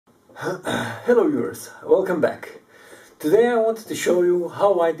Hello viewers, welcome back. Today I wanted to show you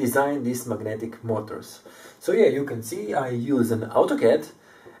how I designed these magnetic motors. So yeah, you can see I use an AutoCAD,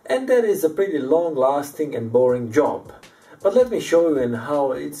 and that is a pretty long-lasting and boring job. But let me show you and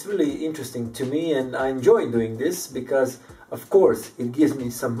how it's really interesting to me, and I enjoy doing this because of course it gives me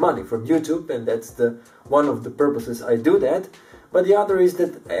some money from YouTube, and that's one of the purposes I do that. But the other is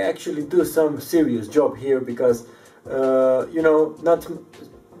that I actually do some serious job here because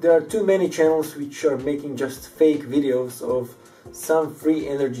there are too many channels which are making just fake videos of some free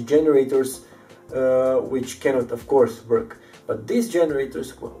energy generators which cannot of course work. But these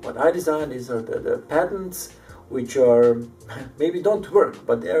generators, well, what I designed are the patents which are maybe don't work,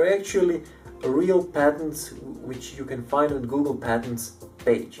 but they are actually real patents which you can find on Google Patents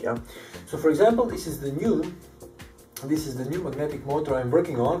page. Yeah. So for example, this is the new magnetic motor I'm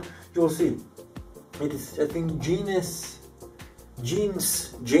working on. You will see it is, I think, James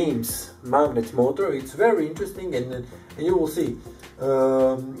magnet motor. It's very interesting, and you will see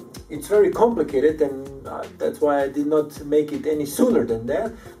it's very complicated, and that's why I did not make it any sooner than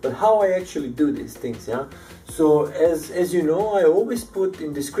that. But how I actually do these things, yeah. So as you know, I always put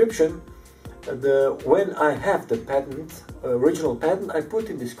in description when I have the patent, original patent, I put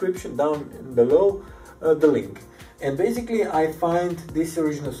in description down below the link. And basically I find this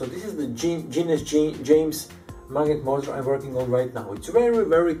original. So this is the James magnet motor I'm working on right now. It's a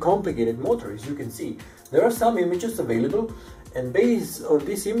very complicated motor, as you can see. There are some images available, and based on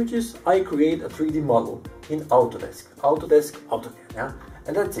these images I create a 3D model in Autodesk, AutoCAD, yeah,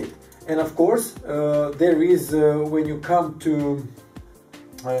 and that's it. And of course there is when you come to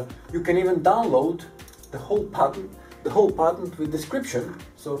you can even download the whole patent with description.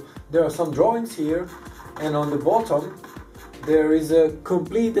 So there are some drawings here, and on the bottom there is a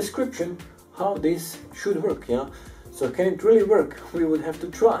complete description how this should work, yeah. So can it really work? We would have to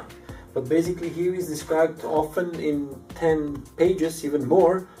try. But basically here is described often in 10 pages, even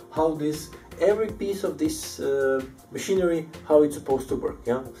more, how every piece of this machinery, how it's supposed to work,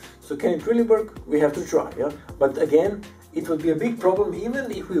 yeah. So can it really work? We have to try, yeah. But again, it would be a big problem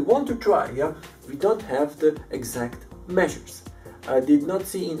even if we want to try, yeah. We don't have the exact measures. I did not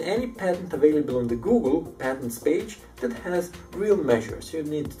see in any patent available on the Google Patents page that has real measures. You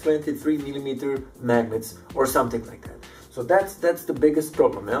need 23mm magnets or something like that. So that's the biggest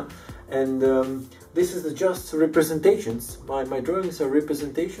problem, yeah. And this is just representations. My drawings are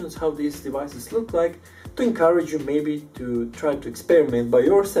representations how these devices look like, to encourage you maybe to try to experiment by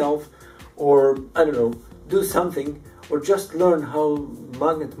yourself, or I don't know, do something, or just learn how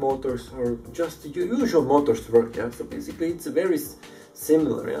magnet motors or just usual motors work. Yeah? So basically it's very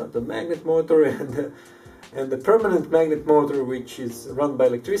similar. Yeah? The magnet motor and the permanent magnet motor, which is run by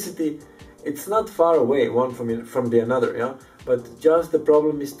electricity, it's not far away one from the another. Yeah? But just the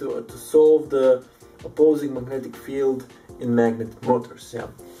problem is to solve the opposing magnetic field in magnet motors. Yeah?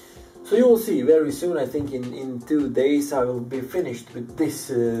 So you will see very soon, I think in 2 days, I will be finished with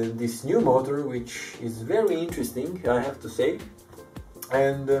this new motor, which is very interesting, I have to say.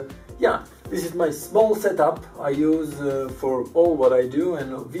 And yeah, this is my small setup I use for all what I do,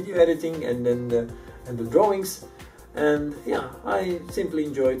 and video editing, and then the drawings. And yeah, I simply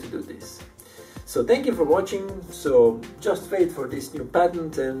enjoy to do this. So thank you for watching. So just wait for this new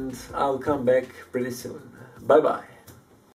patent, and I'll come back pretty soon. Bye bye.